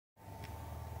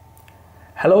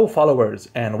Hello followers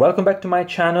and welcome back to my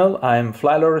channel. I'm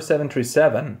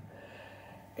Flylore737.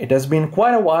 It has been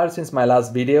quite a while since my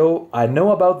last video. I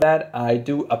know about that. I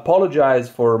do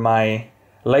apologize for my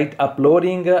late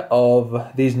uploading of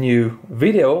this new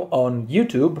video on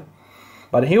YouTube.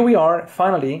 But here we are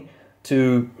finally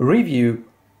to review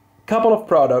a couple of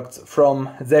products from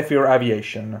Zephyr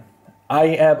Aviation. I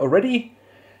have already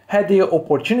had the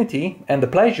opportunity and the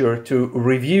pleasure to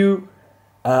review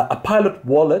a pilot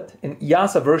wallet, an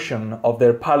EASA version of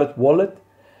their pilot wallet.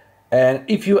 And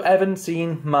if you haven't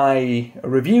seen my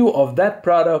review of that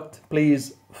product,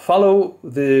 please follow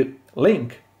the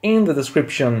link in the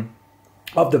description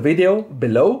of the video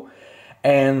below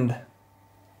and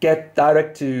get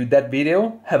direct to that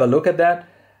video. Have a look at that.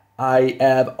 I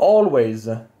have always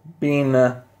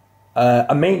been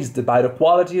amazed by the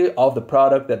quality of the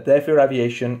product that Zephyr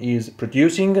Aviation is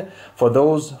producing. For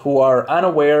those who are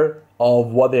unaware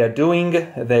of what they are doing,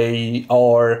 they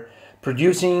are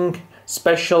producing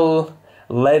special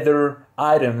leather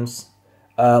items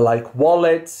like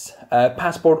wallets,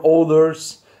 passport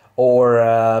holders, or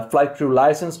flight crew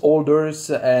license holders,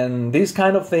 and these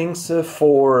kind of things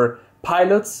for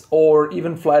pilots or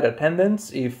even flight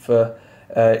attendants if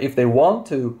they want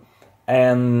to.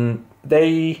 And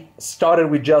they started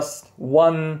with just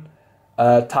one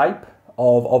type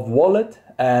of wallet,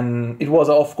 and it was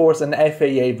of course an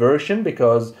FAA version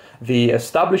because the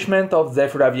establishment of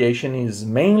Zephyr Aviation is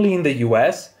mainly in the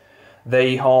US.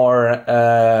 They are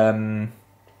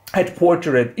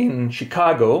headquartered in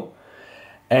Chicago,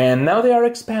 and now they are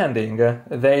expanding.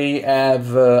 They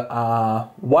have a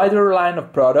wider line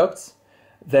of products.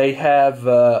 They have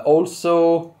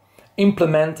also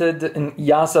implemented an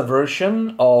EASA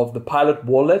version of the pilot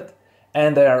wallet,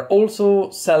 and they are also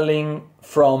selling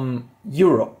from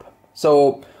Europe.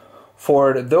 So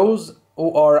for those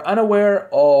who are unaware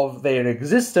of their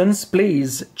existence,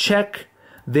 please check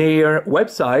their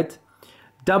website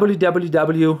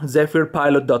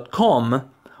www.zephyrpilot.com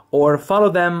or follow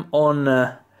them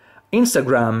on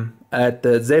Instagram at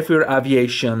Zephyr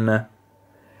Aviation.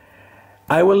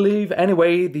 I will leave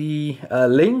anyway the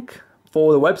link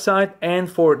for the website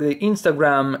and for the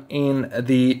Instagram in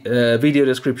the video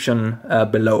description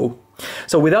below.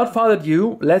 So without further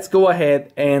ado, let's go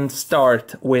ahead and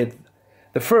start with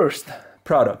the first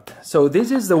product. So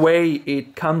this is the way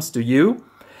it comes to you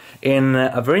in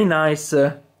a very nice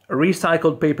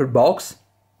recycled paper box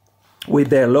with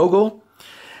their logo,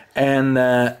 and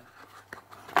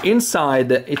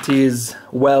inside it is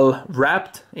well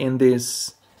wrapped in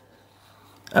this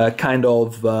kind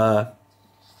of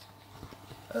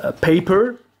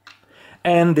paper,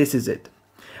 and this is it.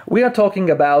 We are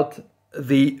talking about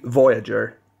the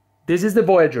Voyager. This is the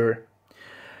Voyager,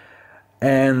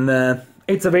 and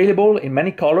it's available in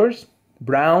many colors: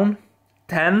 brown,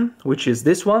 tan, which is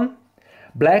this one,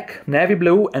 black, navy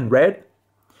blue, and red.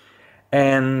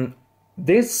 And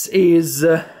this is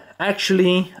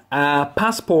actually a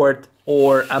passport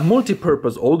or a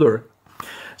multi-purpose holder.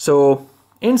 So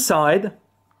inside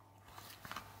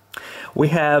we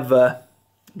have the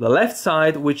left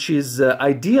side, which is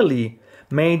ideally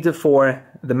made for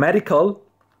the medical,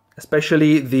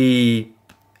 especially the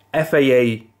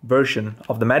FAA version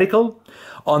of the medical.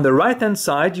 On the right hand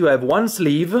side you have one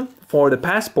sleeve for the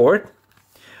passport,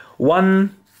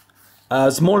 one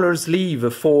smaller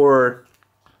sleeve for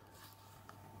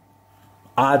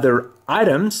other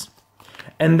items,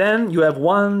 and then you have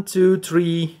 1, 2,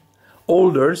 3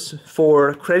 holders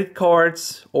for credit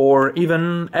cards or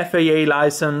even FAA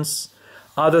license,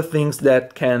 other things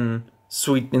that can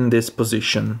sweeten this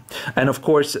position. And of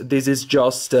course this is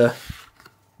just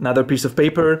another piece of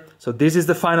paper. So this is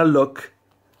the final look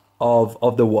of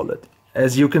the wallet.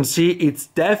 As you can see, it's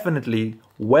definitely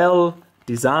well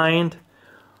designed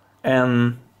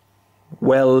and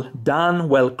well done,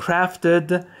 well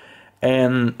crafted,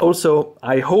 and also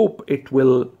I hope it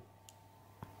will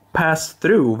pass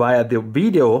through via the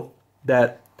video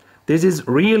that this is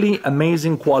really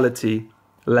amazing quality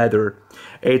leather.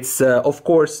 It's of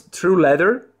course true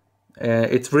leather.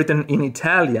 It's written in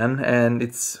Italian and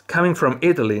it's coming from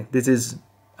Italy. This is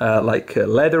like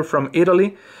leather from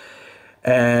Italy,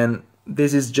 and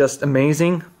this is just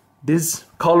amazing. This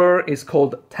color is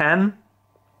called tan,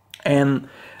 and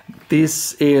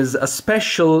this is a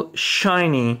special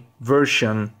shiny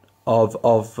version of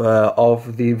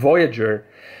the Voyager,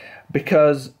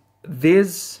 because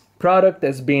this product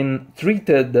has been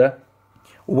treated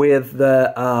with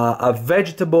a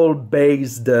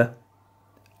vegetable-based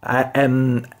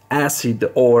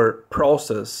acid or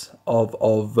process of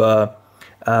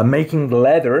making the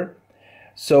leather.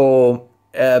 So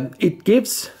it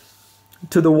gives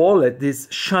to the wallet this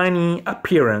shiny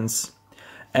appearance,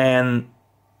 and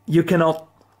you cannot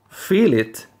feel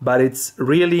it, but it's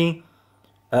really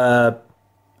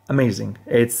amazing.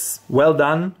 It's well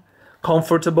done,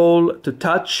 comfortable to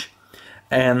touch,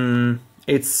 and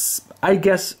it's, I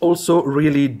guess, also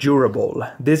really durable.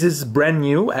 This is brand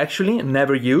new, actually,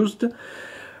 never used,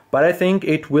 but I think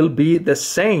it will be the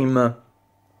same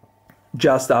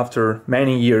just after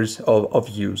many years of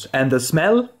use. And the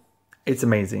smell, it's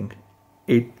amazing.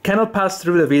 It cannot pass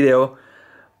through the video,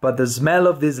 but the smell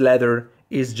of this leather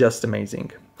is just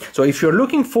amazing. So if you're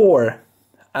looking for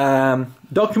a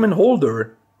document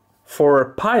holder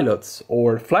for pilots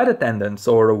or flight attendants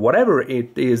or whatever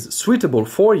it is suitable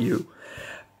for you,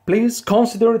 please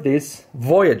consider this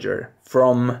Voyager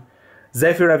from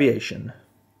Zephyr Aviation.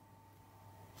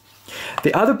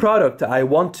 The other product I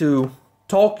want to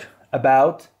talk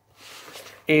about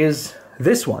is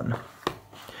this one.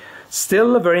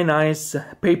 Still a very nice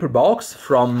paper box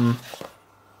from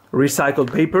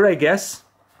recycled paper, I guess.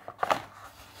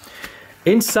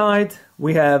 Inside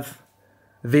we have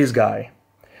this guy.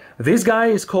 This guy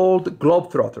is called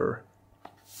Globetrotter.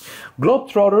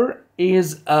 Globetrotter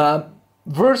is a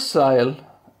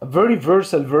very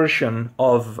versatile version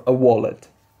of a wallet.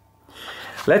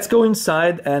 Let's go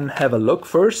inside and have a look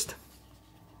first.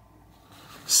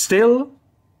 Still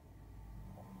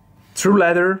true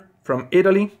leather from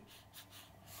Italy,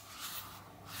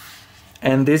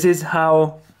 and this is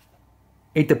how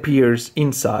it appears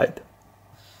inside.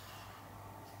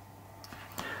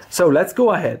 So let's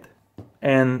go ahead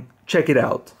and check it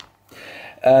out.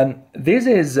 This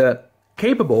is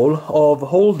capable of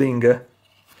holding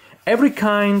every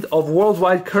kind of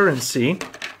worldwide currency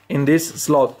in this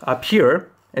slot up here.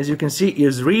 As you can see, it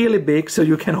is really big, so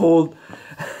you can hold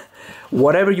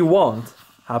whatever you want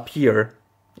up here,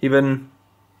 even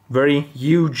very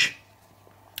huge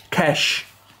cash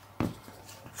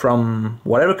from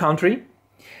whatever country.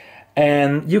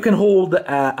 And you can hold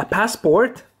a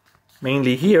passport,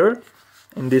 mainly here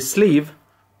in this sleeve.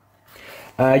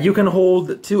 You can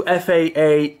hold 2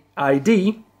 FAA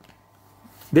ID,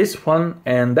 this one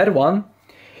and that one.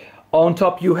 On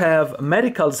top you have a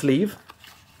medical sleeve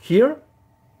here,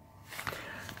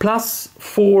 plus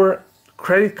 4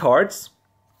 credit cards,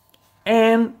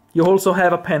 and you also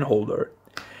have a pen holder.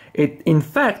 It in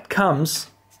fact comes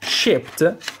shipped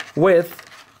with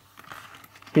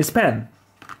his pen.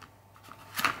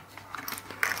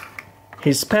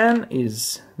 His pen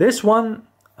is this one,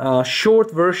 a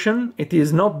short version. It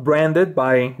is not branded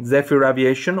by Zephyr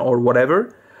Aviation or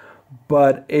whatever,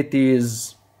 but it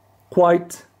is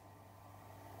quite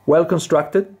well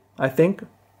constructed, I think.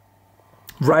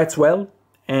 Writes well,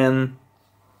 and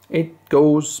it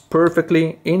goes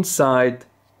perfectly inside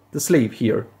the sleeve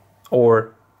here.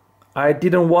 Or I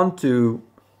didn't want to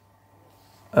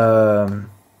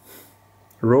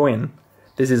ruin.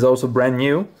 This is also brand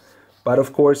new, but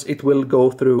of course it will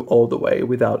go through all the way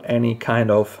without any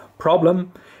kind of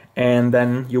problem, and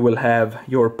then you will have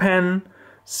your pen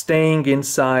staying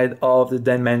inside of the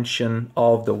dimension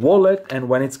of the wallet, and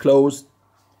when it's closed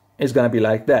it's gonna be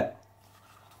like that.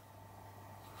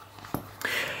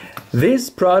 This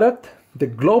product, the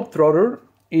Globetrotter,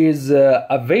 is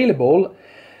available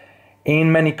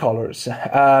in many colors.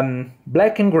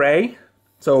 Black and gray.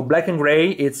 So black and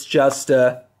gray, it's just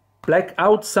black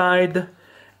outside,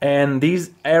 and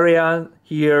this area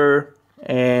here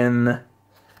and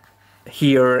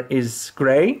here is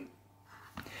gray.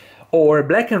 Or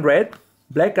black and red,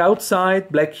 black outside,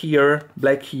 black here,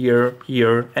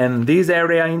 here, and this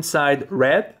area inside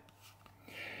red.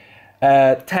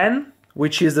 Tan,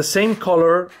 which is the same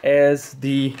color as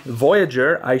the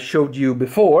Voyager I showed you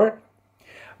before.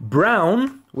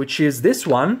 Brown, which is this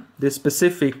one, this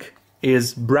specific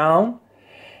is brown.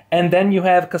 And then you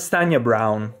have castagna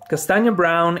brown. Castagna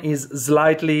brown is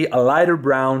slightly a lighter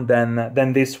brown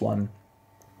than this one.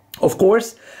 Of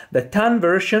course, the tan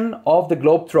version of the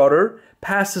Globetrotter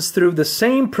passes through the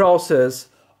same process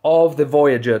of the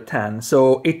Voyager tan.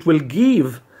 So it will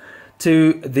give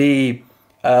to the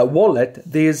wallet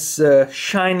this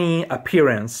shiny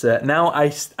appearance. Now I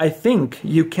think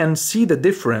you can see the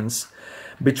difference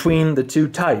between the two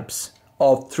types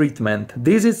of treatment.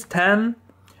 This is tan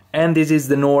and this is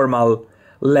the normal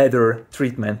leather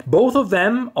treatment. Both of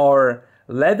them are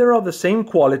leather of the same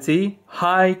quality,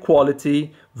 high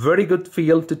quality, very good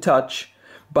feel to touch,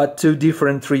 but two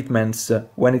different treatments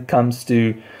when it comes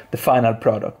to the final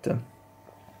product.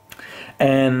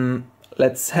 And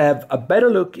let's have a better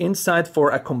look inside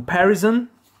for a comparison.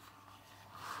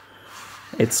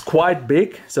 It's quite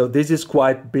big, so this is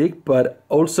quite big, but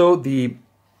also the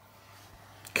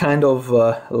kind of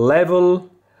level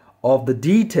of the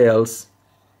details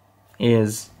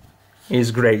is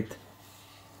great.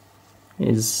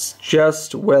 Is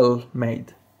just well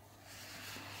made.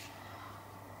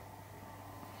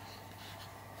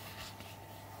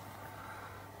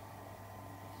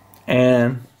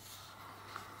 And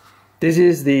this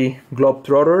is the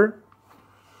Globetrotter,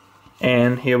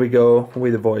 and here we go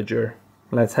with the Voyager.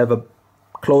 Let's have a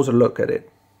closer look at it.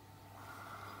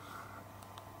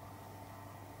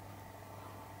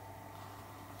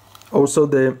 Also,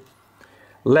 the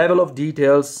level of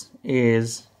details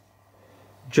is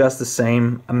just the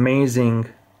same, amazing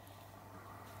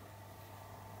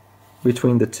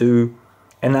between the two,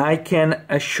 and I can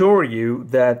assure you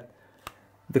that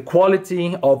the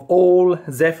quality of all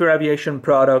Zephyr Aviation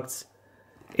products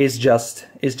is just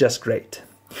great.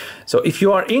 So if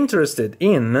you are interested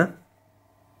in,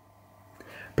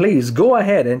 please go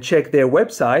ahead and check their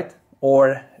website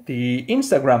or the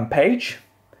Instagram page.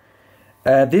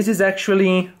 This is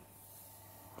actually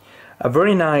a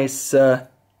very nice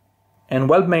and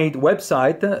well-made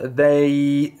website.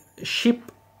 They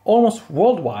ship almost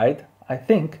worldwide, I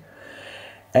think.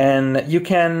 And you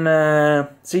can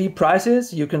see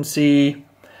prices, you can see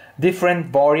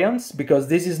different variants, because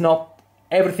this is not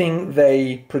everything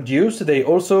they produce. They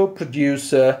also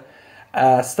produce a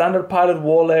standard pilot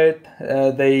wallet,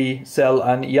 they sell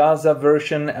an EASA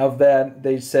version of that,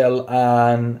 they sell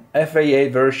an FAA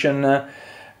version,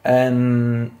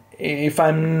 and if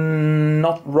I'm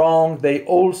not wrong, they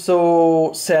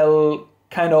also sell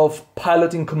kind of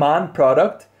pilot in command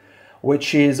product,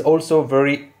 which is also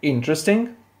very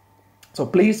interesting. So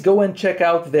please go and check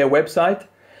out their website.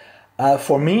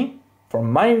 For me, from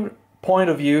my point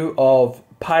of view of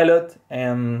pilot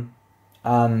and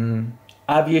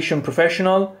aviation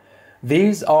professional,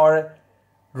 these are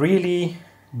really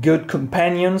good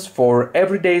companions for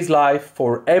everyday's life,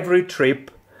 for every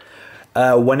trip,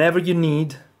 whenever you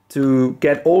need to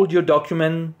get all your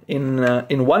documents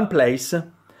in one place.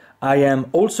 I am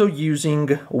also using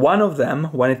one of them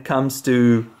when it comes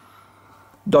to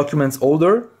documents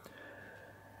holder.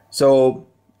 So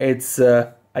it's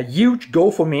a huge go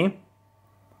for me.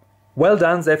 Well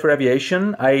done, Zephyr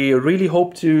Aviation. I really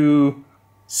hope to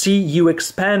see you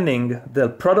expanding the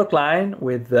product line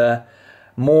with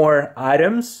more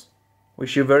items.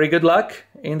 Wish you very good luck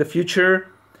in the future.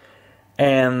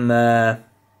 And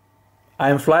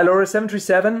I'm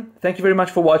FlyLore737. Thank you very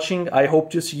much for watching. I hope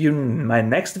to see you in my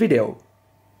next video.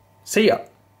 See ya!